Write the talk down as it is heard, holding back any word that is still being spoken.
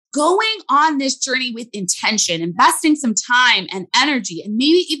going on this journey with intention, investing some time and energy and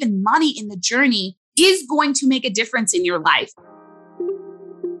maybe even money in the journey is going to make a difference in your life.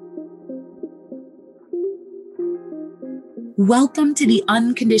 Welcome to the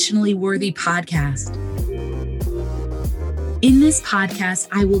Unconditionally Worthy podcast. In this podcast,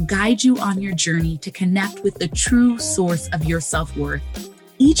 I will guide you on your journey to connect with the true source of your self-worth.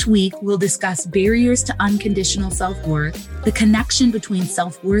 Each week, we'll discuss barriers to unconditional self-worth, the connection between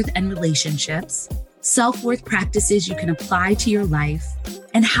self-worth and relationships, self-worth practices you can apply to your life,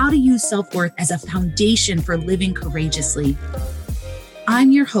 and how to use self-worth as a foundation for living courageously.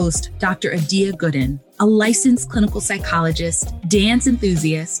 I'm your host, Dr. Adia Gooden, a licensed clinical psychologist, dance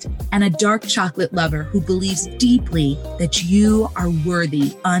enthusiast, and a dark chocolate lover who believes deeply that you are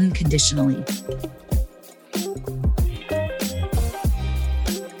worthy unconditionally.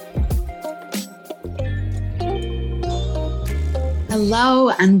 Hello,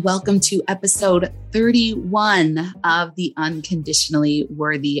 and welcome to episode 31 of the Unconditionally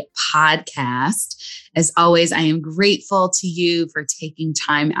Worthy podcast. As always, I am grateful to you for taking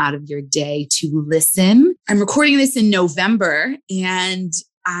time out of your day to listen. I'm recording this in November, and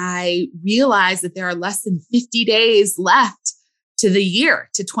I realize that there are less than 50 days left to the year,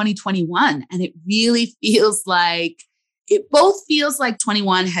 to 2021. And it really feels like, it both feels like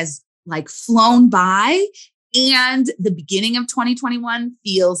 21 has flown by, and the beginning of 2021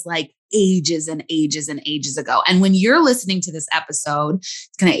 feels like ages and ages and ages ago. And when you're listening to this episode, it's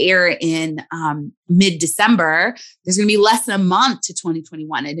going to air in mid-December. There's going to be less than a month to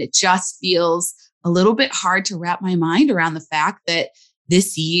 2021. And it just feels a little bit hard to wrap my mind around the fact that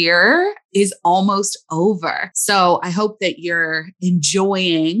this year is almost over. So I hope that you're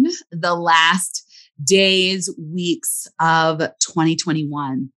enjoying the last days, weeks of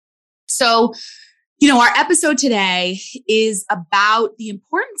 2021. So, our episode today is about the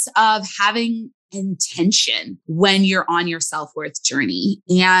importance of having intention when you're on your self-worth journey.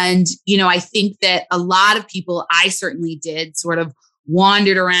 And, I think that a lot of people, I certainly did, sort of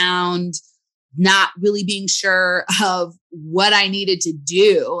wandered around, not really being sure of what I needed to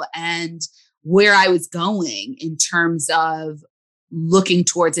do and where I was going in terms of looking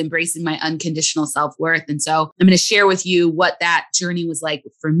towards embracing my unconditional self-worth. And so I'm going to share with you what that journey was like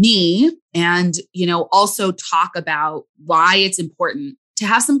for me, and, also talk about why it's important to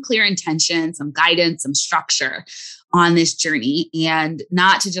have some clear intention, some guidance, some structure on this journey, and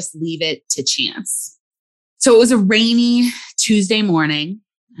not to just leave it to chance. So it was a rainy Tuesday morning,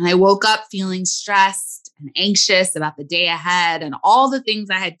 and I woke up feeling stressed and anxious about the day ahead and all the things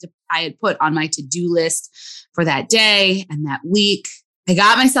I had put on my to-do list for that day and that week. I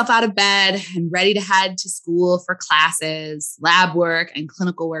got myself out of bed and ready to head to school for classes, lab work, and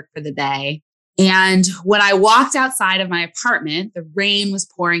clinical work for the day. And when I walked outside of my apartment, the rain was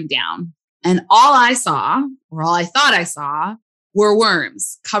pouring down. And all I saw, or all I thought I saw, were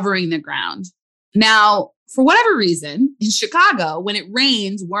worms covering the ground. Now, for whatever reason, in Chicago, when it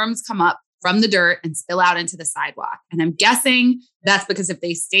rains, worms come up from the dirt and spill out into the sidewalk. And I'm guessing that's because if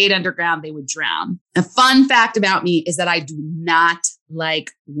they stayed underground, they would drown. A fun fact about me is that I do not like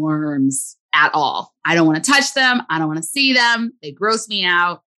worms at all. I don't want to touch them. I don't want to see them. They gross me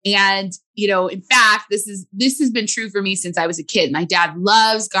out. And, in fact, this has been true for me since I was a kid. My dad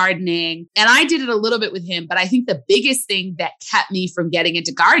loves gardening, and I did it a little bit with him. But I think the biggest thing that kept me from getting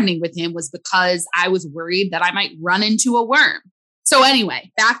into gardening with him was because I was worried that I might run into a worm. So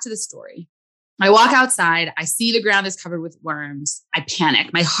anyway, back to the story. I walk outside. I see the ground is covered with worms. I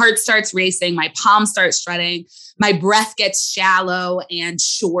panic. My heart starts racing. My palms start shredding. My breath gets shallow and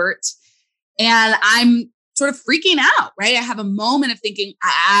short. And I'm sort of freaking out, right? I have a moment of thinking,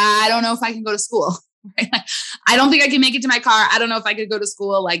 I don't know if I can go to school. Right? I don't think I can make it to my car. I don't know if I could go to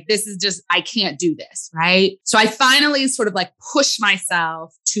school. This is just, I can't do this, right? So I finally sort of push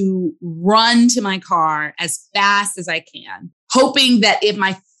myself to run to my car as fast as I can, hoping that if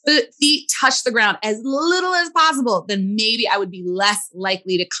my feet touch the ground as little as possible, then maybe I would be less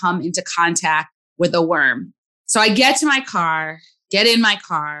likely to come into contact with a worm. So I get to my car, get in my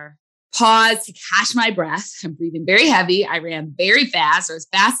car, pause to catch my breath. I'm breathing very heavy. I ran very fast, or as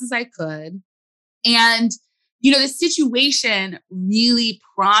fast as I could. And, the situation really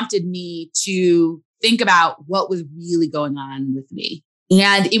prompted me to think about what was really going on with me.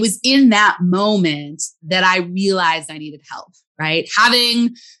 And it was in that moment that I realized I needed help, right?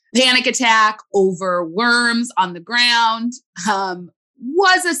 Having a panic attack over worms on the ground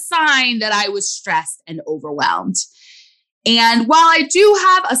was a sign that I was stressed and overwhelmed. And while I do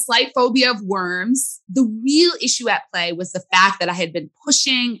have a slight phobia of worms, the real issue at play was the fact that I had been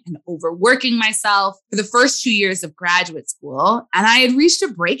pushing and overworking myself for the first 2 years of graduate school, and I had reached a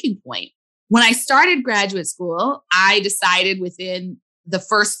breaking point. When I started graduate school, I decided within the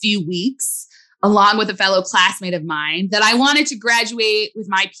first few weeks, along with a fellow classmate of mine, that I wanted to graduate with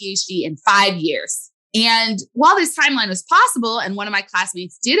my PhD in 5 years. And while this timeline was possible, and one of my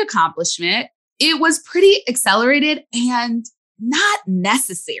classmates did accomplish it, it was pretty accelerated and not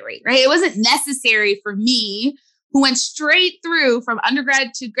necessary, right? It wasn't necessary for me, who went straight through from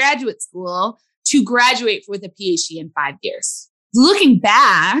undergrad to graduate school, to graduate with a PhD in 5 years. Looking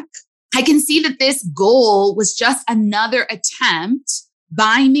back, I can see that this goal was just another attempt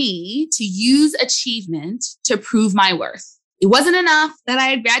by me to use achievement to prove my worth. It wasn't enough that I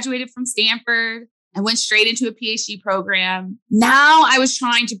had graduated from Stanford and went straight into a PhD program. Now I was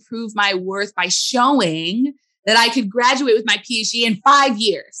trying to prove my worth by showing that I could graduate with my PhD in 5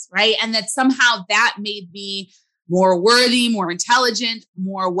 years, right? And that somehow that made me more worthy, more intelligent,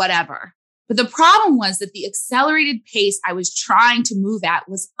 more whatever. But the problem was that the accelerated pace I was trying to move at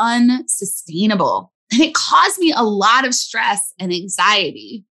was unsustainable. And it caused me a lot of stress and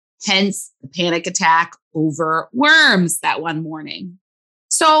anxiety, hence the panic attack over worms that one morning.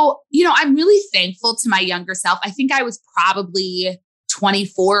 So, I'm really thankful to my younger self. I think I was probably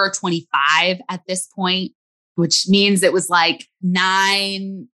 24 or 25 at this point, which means it was like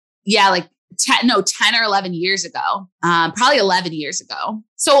 10 or 11 years ago, probably 11 years ago.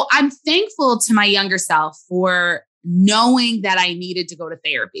 So I'm thankful to my younger self for knowing that I needed to go to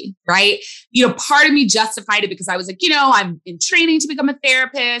therapy, right? Part of me justified it because I was like, I'm in training to become a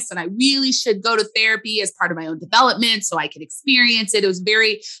therapist and I really should go to therapy as part of my own development so I could experience it. It was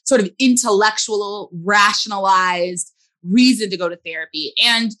very sort of intellectual, rationalized reason to go to therapy.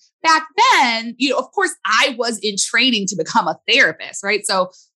 And back then, of course, I was in training to become a therapist, right?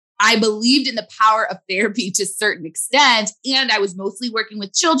 So I believed in the power of therapy to a certain extent. And I was mostly working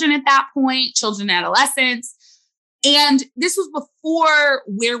with children at that point, children and adolescents. And this was before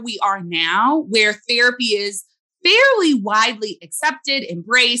where we are now, where therapy is fairly widely accepted,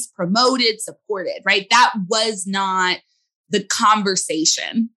 embraced, promoted, supported, right? That was not the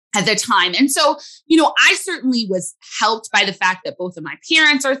conversation at the time. And so, I certainly was helped by the fact that both of my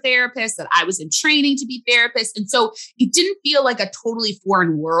parents are therapists, that I was in training to be therapists. And so it didn't feel like a totally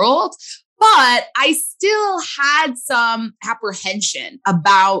foreign world, but I still had some apprehension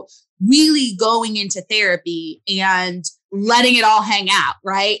about really going into therapy and letting it all hang out,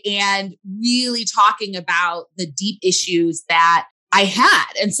 right? And really talking about the deep issues that I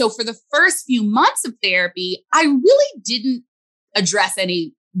had. And so for the first few months of therapy, I really didn't address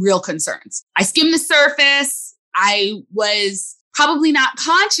any real concerns. I skimmed the surface. I was probably not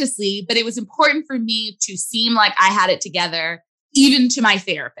consciously, but it was important for me to seem like I had it together, even to my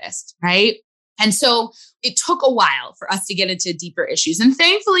therapist, right? And so it took a while for us to get into deeper issues. And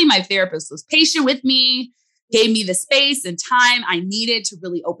thankfully, my therapist was patient with me, gave me the space and time I needed to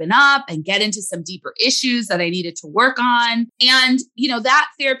really open up and get into some deeper issues that I needed to work on. And, that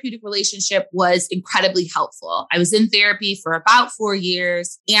therapeutic relationship was incredibly helpful. I was in therapy for about 4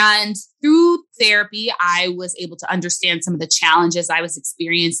 years. And through therapy, I was able to understand some of the challenges I was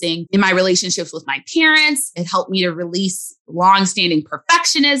experiencing in my relationships with my parents. It helped me to release longstanding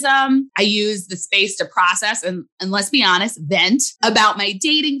perfectionism. I used the space to process and let's be honest, vent about my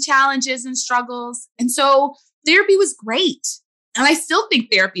dating challenges and struggles. And so therapy was great. And I still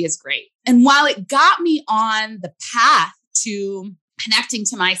think therapy is great. And while it got me on the path to connecting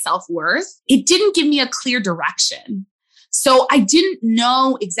to my self-worth, it didn't give me a clear direction. So I didn't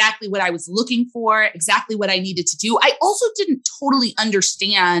know exactly what I was looking for, exactly what I needed to do. I also didn't totally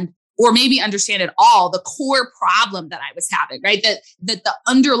understand, or maybe understand at all, the core problem that I was having, right? That the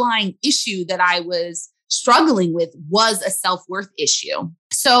underlying issue that I was struggling with was a self-worth issue.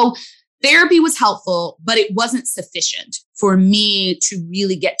 So therapy was helpful, but it wasn't sufficient for me to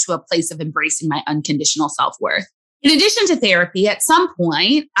really get to a place of embracing my unconditional self-worth. In addition to therapy, at some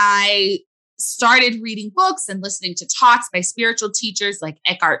point, I started reading books and listening to talks by spiritual teachers like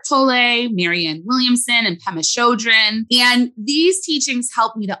Eckhart Tolle, Marianne Williamson, and Pema Chodron. And these teachings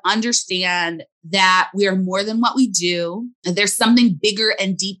helped me to understand that we are more than what we do. And there's something bigger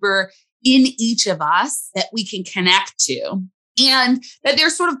and deeper in each of us that we can connect to. And that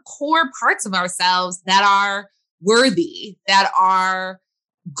there's sort of core parts of ourselves that are worthy, that are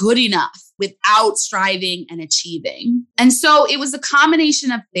good enough without striving and achieving. And so it was a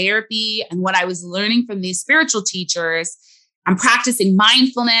combination of therapy and what I was learning from these spiritual teachers I'm practicing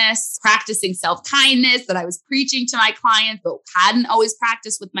mindfulness, practicing self-kindness that I was preaching to my clients, but hadn't always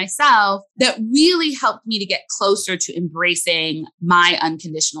practiced with myself, that really helped me to get closer to embracing my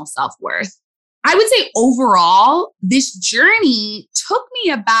unconditional self-worth. I would say overall, this journey took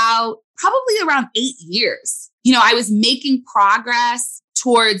me probably around 8 years. I was making progress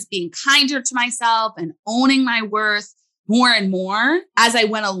towards being kinder to myself and owning my worth more and more as I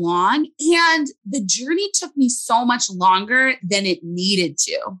went along. And the journey took me so much longer than it needed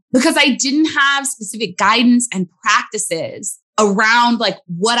to, because I didn't have specific guidance and practices around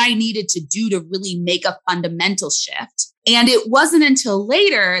what I needed to do to really make a fundamental shift. And it wasn't until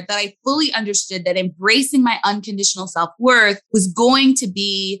later that I fully understood that embracing my unconditional self-worth was going to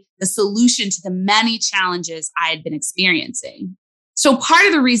be the solution to the many challenges I had been experiencing. So part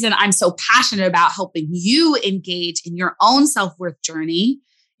of the reason I'm so passionate about helping you engage in your own self-worth journey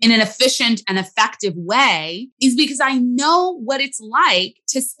in an efficient and effective way is because I know what it's like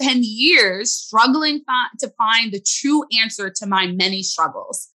to spend years struggling to find the true answer to my many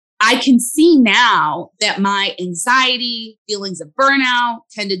struggles. I can see now that my anxiety, feelings of burnout,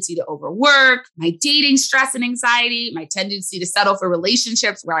 tendency to overwork, my dating stress and anxiety, my tendency to settle for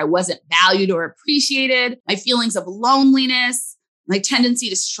relationships where I wasn't valued or appreciated, my feelings of loneliness, my tendency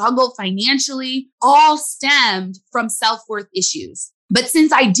to struggle financially, all stemmed from self-worth issues. But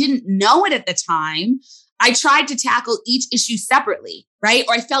since I didn't know it at the time, I tried to tackle each issue separately, right?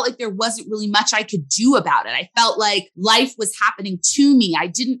 Or I felt like there wasn't really much I could do about it. I felt like life was happening to me. I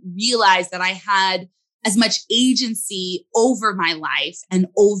didn't realize that I had as much agency over my life and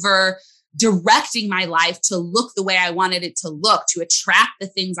over directing my life to look the way I wanted it to look, to attract the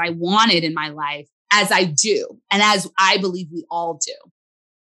things I wanted in my life as I do, and as I believe we all do.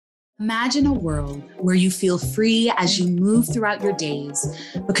 Imagine a world where you feel free as you move throughout your days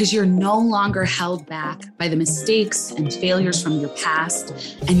because you're no longer held back by the mistakes and failures from your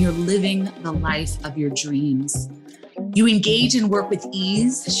past, and you're living the life of your dreams. You engage and work with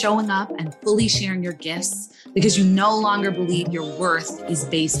ease, showing up and fully sharing your gifts because you no longer believe your worth is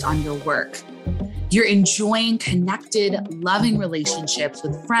based on your work. You're enjoying connected, loving relationships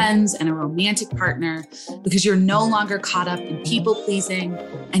with friends and a romantic partner because you're no longer caught up in people pleasing,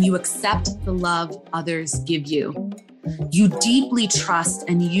 and you accept the love others give you. You deeply trust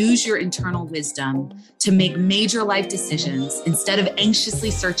and use your internal wisdom to make major life decisions instead of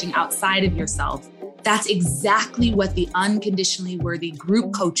anxiously searching outside of yourself. That's exactly what the Unconditionally Worthy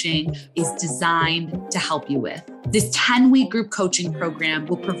group coaching is designed to help you with. This 10-week group coaching program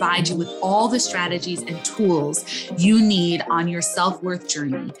will provide you with all the strategies and tools you need on your self-worth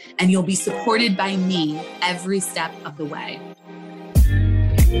journey, and you'll be supported by me every step of the way.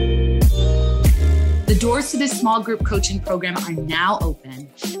 The doors to this small group coaching program are now open,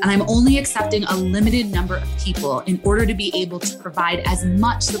 and I'm only accepting a limited number of people in order to be able to provide as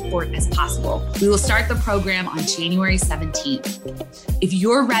much support as possible. We will start the program on January 17th. If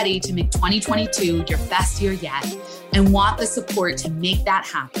you're ready to make 2022 your best year yet and want the support to make that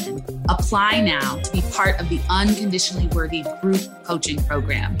happen, apply now to be part of the Unconditionally Worthy group coaching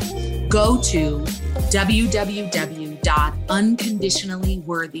program. Go to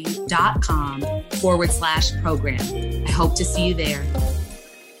www.unconditionallyworthy.com/program. I hope to see you there.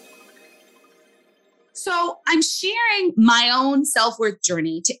 So I'm sharing my own self-worth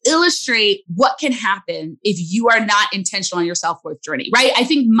journey to illustrate what can happen if you are not intentional on your self-worth journey, right? I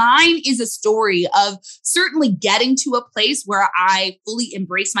think mine is a story of certainly getting to a place where I fully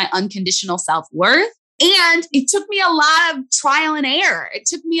embrace my unconditional self-worth. And it took me a lot of trial and error. It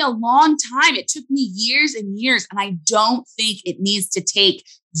took me a long time. It took me years and years. And I don't think it needs to take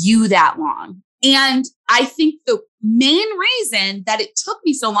you that long. And I think the main reason that it took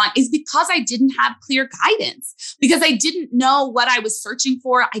me so long is because I didn't have clear guidance, because I didn't know what I was searching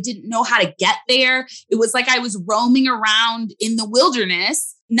for. I didn't know how to get there. It was like I was roaming around in the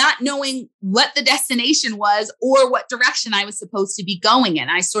wilderness, not knowing what the destination was or what direction I was supposed to be going in.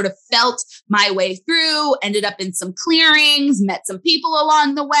 I sort of felt my way through, ended up in some clearings, met some people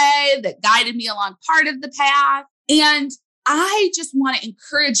along the way that guided me along part of the path. And I just want to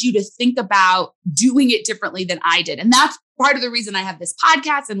encourage you to think about doing it differently than I did. And that's part of the reason I have this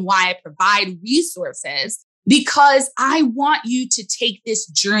podcast and why I provide resources, because I want you to take this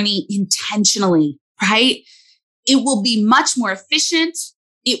journey intentionally, right? It will be much more efficient.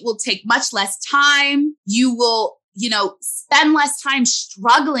 It will take much less time. You will, spend less time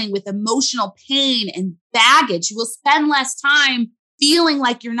struggling with emotional pain and baggage. You will spend less time feeling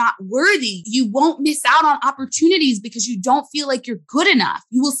like you're not worthy. You won't miss out on opportunities because you don't feel like you're good enough.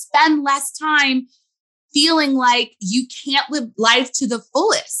 You will spend less time feeling like you can't live life to the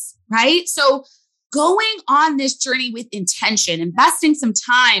fullest, right? So going on this journey with intention, investing some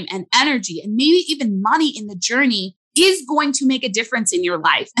time and energy and maybe even money in the journey is going to make a difference in your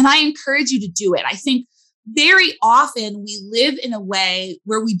life. And I encourage you to do it. I think very often we live in a way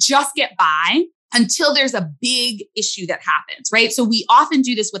where we just get by until there's a big issue that happens, right? So we often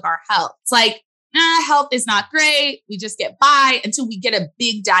do this with our health. It's like, health is not great. We just get by until we get a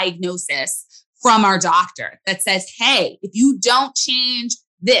big diagnosis from our doctor that says, hey, if you don't change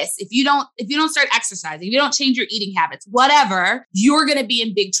this, if you don't start exercising, if you don't change your eating habits, whatever, you're going to be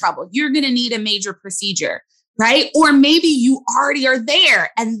in big trouble. You're going to need a major procedure, right? Or maybe you already are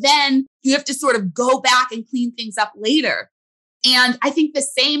there and then you have to sort of go back and clean things up later. And I think the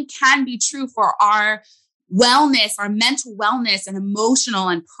same can be true for our wellness, our mental wellness and emotional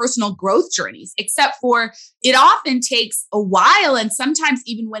and personal growth journeys, except for it often takes a while. And sometimes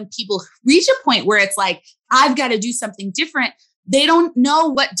even when people reach a point where it's like, I've got to do something different, they don't know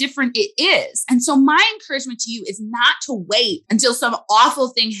what different it is. And so my encouragement to you is not to wait until some awful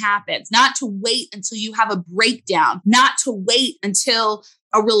thing happens, not to wait until you have a breakdown, not to wait until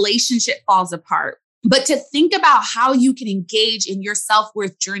a relationship falls apart, but to think about how you can engage in your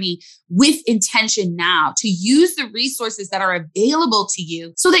self-worth journey with intention now, to use the resources that are available to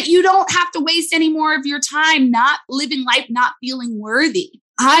you so that you don't have to waste any more of your time not living life, not feeling worthy.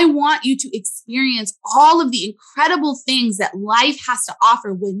 I want you to experience all of the incredible things that life has to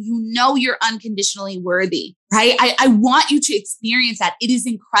offer when you know you're unconditionally worthy, right? I want you to experience that. It is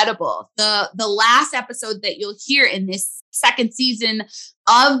incredible. The last episode that you'll hear in this second season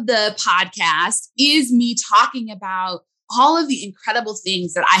of the podcast is me talking about all of the incredible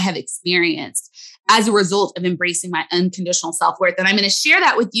things that I have experienced as a result of embracing my unconditional self-worth. And I'm going to share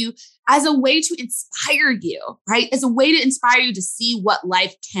that with you as a way to inspire you, right? As a way to inspire you to see what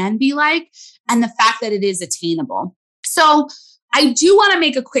life can be like and the fact that it is attainable. So I do want to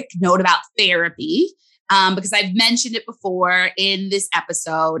make a quick note about therapy because I've mentioned it before in this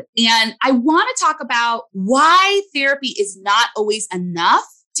episode. And I want to talk about why therapy is not always enough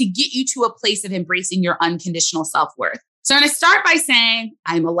to get you to a place of embracing your unconditional self-worth. So I'm going to start by saying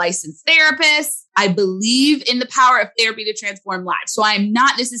I'm a licensed therapist. I believe in the power of therapy to transform lives. So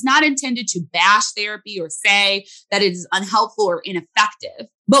this is not intended to bash therapy or say that it is unhelpful or ineffective.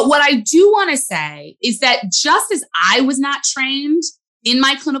 But what I do want to say is that just as I was not trained in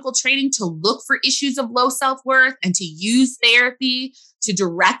my clinical training to look for issues of low self-worth and to use therapy to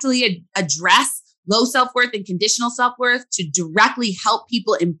directly address low self-worth and conditional self-worth, to directly help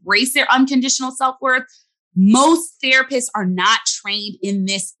people embrace their unconditional self-worth, most therapists are not trained in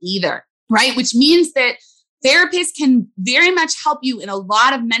this either, right? Which means that therapists can very much help you in a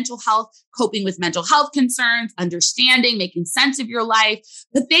lot of mental health, coping with mental health concerns, understanding, making sense of your life,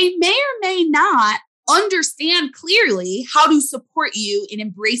 but they may or may not understand clearly how to support you in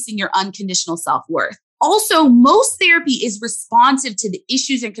embracing your unconditional self-worth. Also, most therapy is responsive to the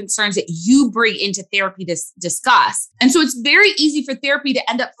issues and concerns that you bring into therapy to discuss. And so it's very easy for therapy to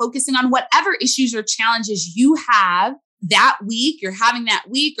end up focusing on whatever issues or challenges you have that week, you're having that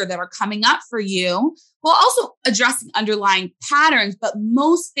week, or that are coming up for you, while also addressing underlying patterns. But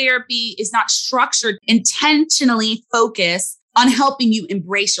most therapy is not structured, intentionally focused on helping you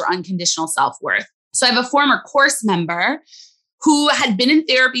embrace your unconditional self-worth. So I have a former course member who had been in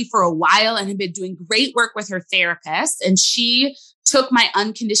therapy for a while and had been doing great work with her therapist. And she took my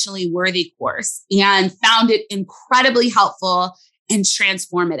Unconditionally Worthy course and found it incredibly helpful and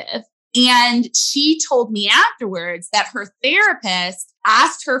transformative. And she told me afterwards that her therapist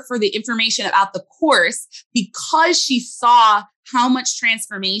asked her for the information about the course because she saw how much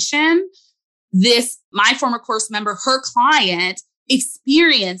transformation my former course member, her client,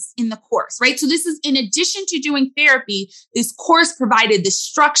 experience in the course, right? So this is in addition to doing therapy, this course provided the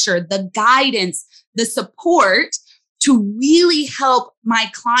structure, the guidance, the support to really help my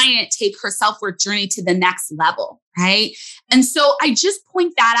client take her self-worth journey to the next level, right? And so I just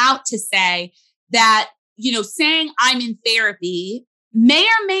point that out to say that, saying I'm in therapy may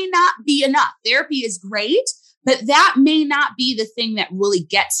or may not be enough. Therapy is great, but that may not be the thing that really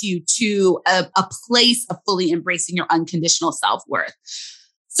gets you to a place of fully embracing your unconditional self-worth.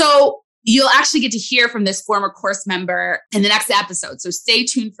 So you'll actually get to hear from this former course member in the next episode. So stay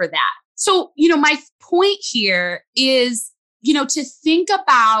tuned for that. So, my point here is, to think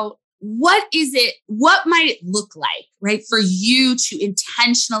about what might it look like, right? For you to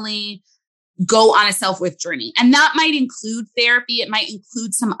intentionally go on a self-worth journey. And that might include therapy. It might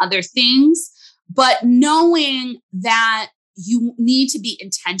include some other things. But knowing that you need to be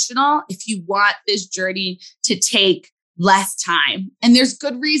intentional if you want this journey to take less time. And there's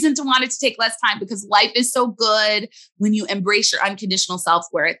good reason to want it to take less time because life is so good when you embrace your unconditional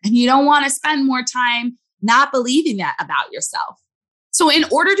self-worth, and you don't want to spend more time not believing that about yourself. So in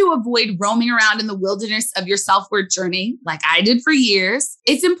order to avoid roaming around in the wilderness of your self-worth journey, like I did for years,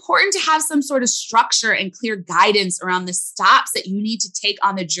 it's important to have some sort of structure and clear guidance around the stops that you need to take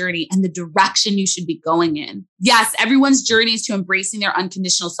on the journey and the direction you should be going in. Yes, everyone's journeys to embracing their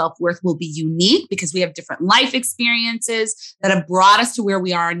unconditional self-worth will be unique because we have different life experiences that have brought us to where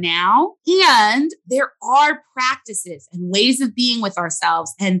we are now. And there are practices and ways of being with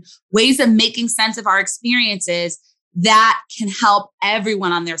ourselves and ways of making sense of our experiences that can help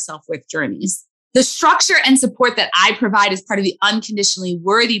everyone on their self-worth journeys. The structure and support that I provide as part of the Unconditionally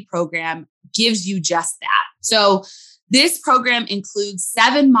Worthy program gives you just that. So this program includes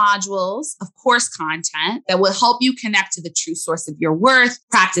 7 modules of course content that will help you connect to the true source of your worth,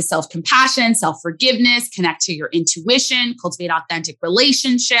 practice self-compassion, self-forgiveness, connect to your intuition, cultivate authentic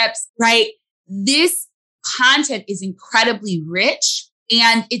relationships, right? This content is incredibly rich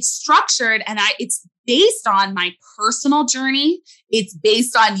and it's structured and it's based on my personal journey. It's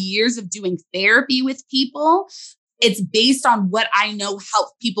based on years of doing therapy with people. It's based on what I know help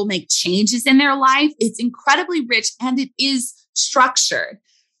people make changes in their life. It's incredibly rich and it is structured.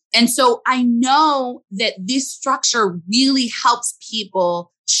 And so I know that this structure really helps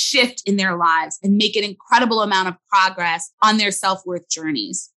people shift in their lives and make an incredible amount of progress on their self-worth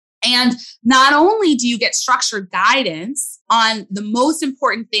journeys. And not only do you get structured guidance on the most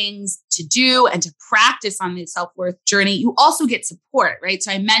important things to do and to practice on the self-worth journey, you also get support, right?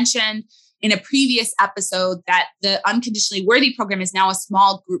 So I mentioned in a previous episode that the Unconditionally Worthy program is now a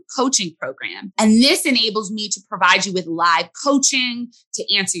small group coaching program. And this enables me to provide you with live coaching,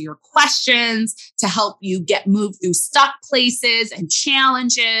 to answer your questions, to help you get moved through stuck places and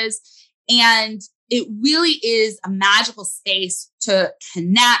challenges. And it really is a magical space to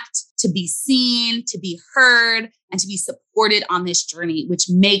connect, to be seen, to be heard, and to be supported on this journey, which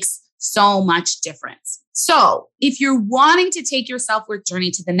makes so much difference. So if you're wanting to take your self-worth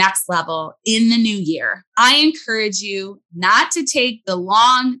journey to the next level in the new year, I encourage you not to take the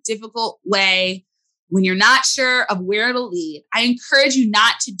long, difficult way when you're not sure of where it'll lead. I encourage you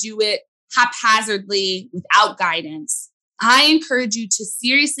not to do it haphazardly without guidance. I encourage you to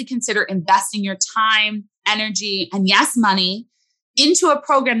seriously consider investing your time, energy, and yes, money into a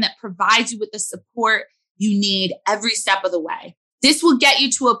program that provides you with the support you need every step of the way. This will get you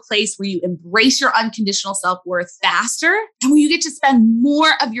to a place where you embrace your unconditional self-worth faster and where you get to spend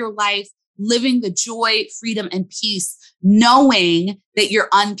more of your life living the joy, freedom, and peace, knowing that you're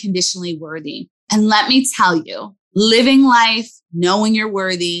unconditionally worthy. And let me tell you, living life knowing you're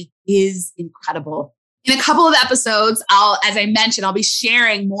worthy is incredible. In a couple of episodes, as I mentioned, I'll be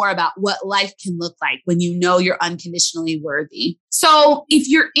sharing more about what life can look like when you know you're unconditionally worthy. So if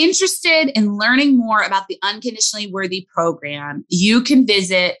you're interested in learning more about the Unconditionally Worthy program, you can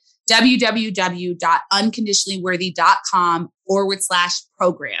visit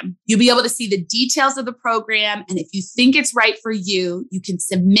www.unconditionallyworthy.com/program. You'll be able to see the details of the program. And if you think it's right for you, you can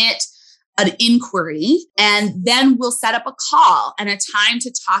submit an inquiry, and then we'll set up a call and a time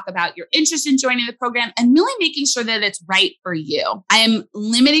to talk about your interest in joining the program and really making sure that it's right for you. I am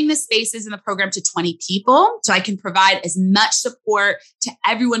limiting the spaces in the program to 20 people so I can provide as much support to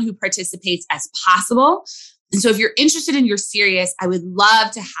everyone who participates as possible. And so if you're interested and you're serious, I would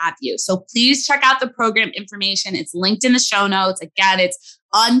love to have you. So please check out the program information. It's linked in the show notes. Again, it's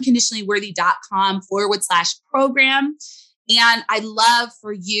unconditionallyworthy.com/program. And I'd love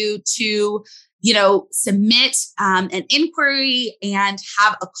for you to, submit an inquiry and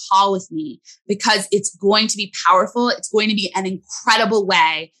have a call with me because it's going to be powerful. It's going to be an incredible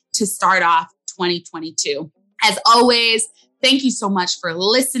way to start off 2022. As always, thank you so much for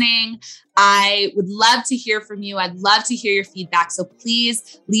listening. I would love to hear from you. I'd love to hear your feedback. So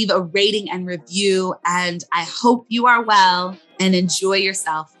please leave a rating and review. And I hope you are well and enjoy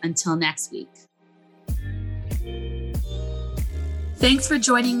yourself until next week. Thanks for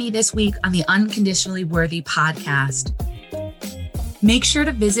joining me this week on the Unconditionally Worthy podcast. Make sure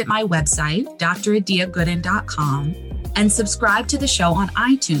to visit my website, dradiagooden.com, and subscribe to the show on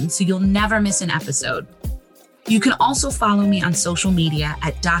iTunes so you'll never miss an episode. You can also follow me on social media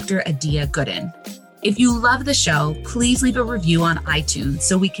at Dr. Adia Gooden. If you love the show, please leave a review on iTunes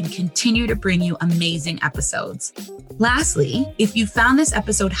so we can continue to bring you amazing episodes. Lastly, if you found this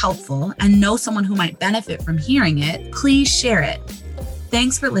episode helpful and know someone who might benefit from hearing it, please share it.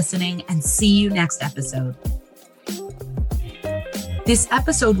 Thanks for listening and see you next episode. This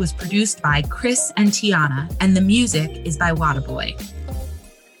episode was produced by Chris and Tiana, and the music is by Wadaboy.